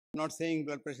I'm not saying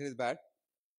blood pressure is bad.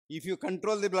 If you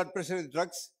control the blood pressure with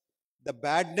drugs, the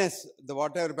badness, the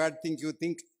whatever bad thing you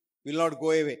think will not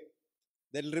go away.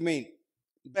 They will remain.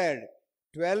 Bad.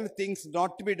 12 things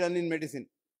not to be done in medicine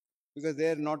because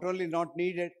they are not only not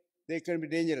needed, they can be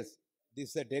dangerous. This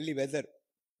is the Delhi weather.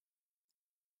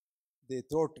 The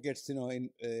throat gets,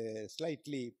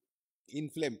 slightly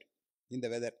inflamed in the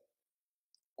weather.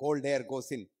 Cold air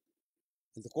goes in.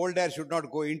 The cold air should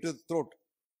not go into the throat.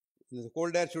 The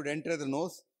cold air should enter the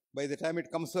nose. By the time it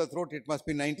comes to the throat, it must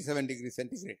be 97 degrees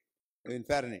centigrade in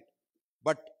Fahrenheit.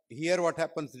 But here what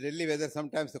happens, Delhi weather,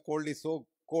 sometimes the cold is so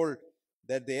cold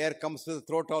that the air comes to the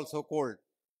throat also cold.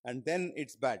 And then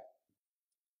it's bad.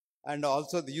 And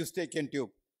also the eustachian tube.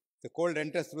 The cold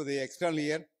enters through the external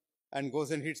ear and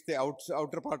goes and hits the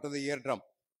outer part of the eardrum.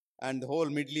 And the whole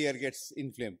middle ear gets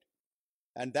inflamed.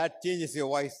 And that changes your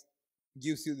voice,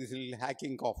 gives you this little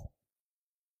hacking cough.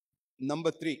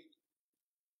 Number 3.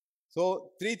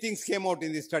 So 3 things came out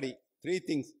in this study. 3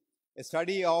 things. A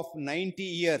study of 90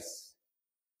 years.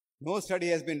 No study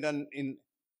has been done in.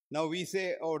 Now we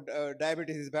say, oh,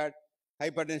 diabetes is bad,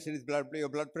 hypertension is bad, your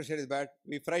blood pressure is bad.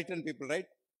 We frighten people, right?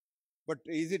 But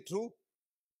is it true?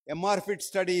 MRFIT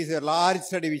study is a large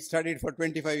study which studied for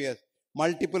 25 years.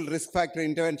 Multiple risk factor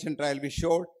intervention trial. We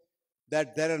showed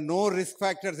that there are no risk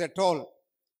factors at all.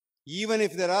 Even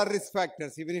if there are risk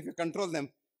factors, even if you control them,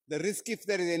 the risk, if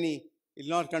there is any, is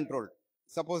not controlled.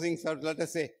 Supposing, let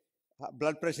us say,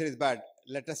 blood pressure is bad.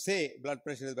 Let us say blood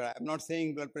pressure is bad. I'm not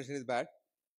saying blood pressure is bad.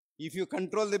 If you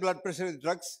control the blood pressure with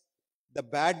drugs, the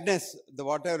badness, the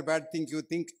whatever bad thing you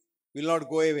think will not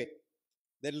go away.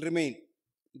 They will remain.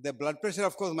 The blood pressure,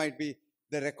 of course, might be,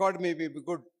 the record may be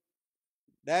good.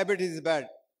 Diabetes is bad.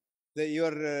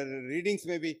 Your readings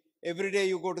may be, every day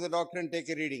you go to the doctor and take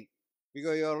a reading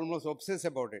because you are almost obsessed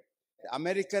about it.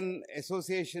 American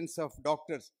associations of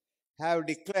doctors have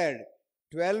declared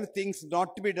 12 things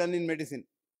not to be done in medicine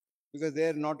because they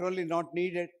are not only not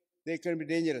needed, they can be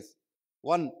dangerous.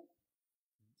 1,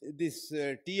 this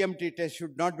TMT test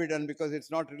should not be done because it's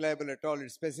not reliable at all.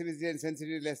 Its specificity and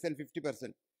sensitivity less than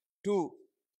 50%. 2,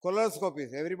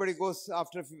 colonoscopies. Everybody goes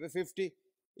after 50.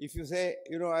 If you say,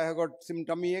 I have got some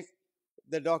tummy ache,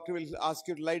 the doctor will ask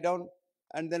you to lie down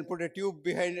and then put a tube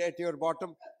behind at your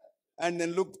bottom and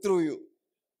then look through you.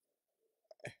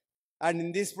 And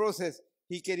in this process,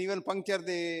 he can even puncture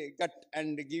the gut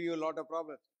and give you a lot of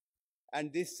problems.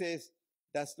 And this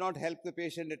does not help the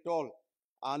patient at all.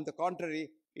 On the contrary,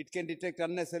 it can detect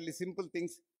unnecessarily simple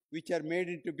things which are made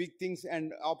into big things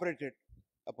and operated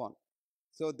upon.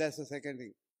 So that's the second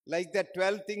thing. Like that,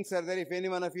 12 things are there. If any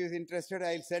one of you is interested,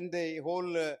 I'll send the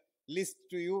whole list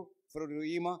to you for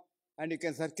EMA and you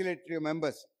can circulate to your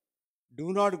members.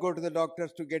 Do not go to the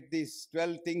doctors to get these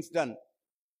 12 things done.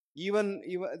 Even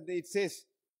it says,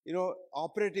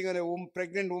 operating on a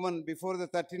pregnant woman before the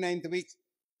 39th week,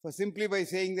 for simply by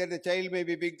saying that the child may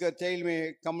be big, the child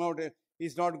may come out,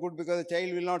 is not good because the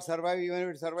child will not survive. Even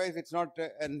if it survives, it's not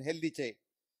a healthy child.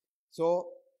 So,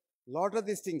 lot of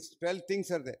these things, 12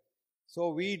 things are there. So,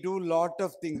 we do lot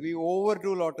of things. We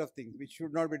overdo lot of things which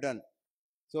should not be done.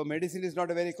 So, medicine is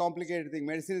not a very complicated thing.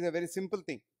 Medicine is a very simple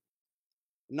thing.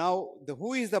 Now,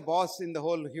 who is the boss in the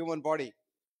whole human body?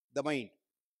 The mind.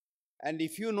 And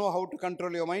if you know how to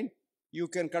control your mind, you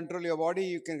can control your body,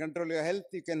 you can control your health,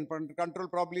 you can control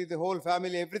probably the whole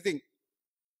family, everything.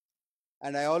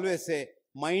 And I always say,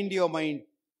 mind your mind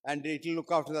and it will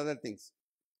look after the other things.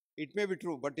 It may be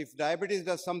true, but if diabetes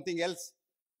does something else,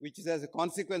 which is as a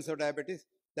consequence of diabetes,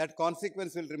 that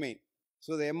consequence will remain.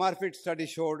 So the MRFIT study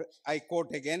showed, I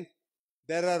quote again,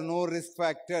 there are no risk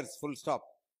factors, full stop.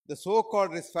 The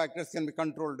so-called risk factors can be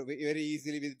controlled very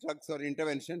easily with drugs or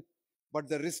intervention, but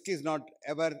the risk is not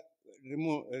ever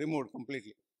removed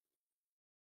completely.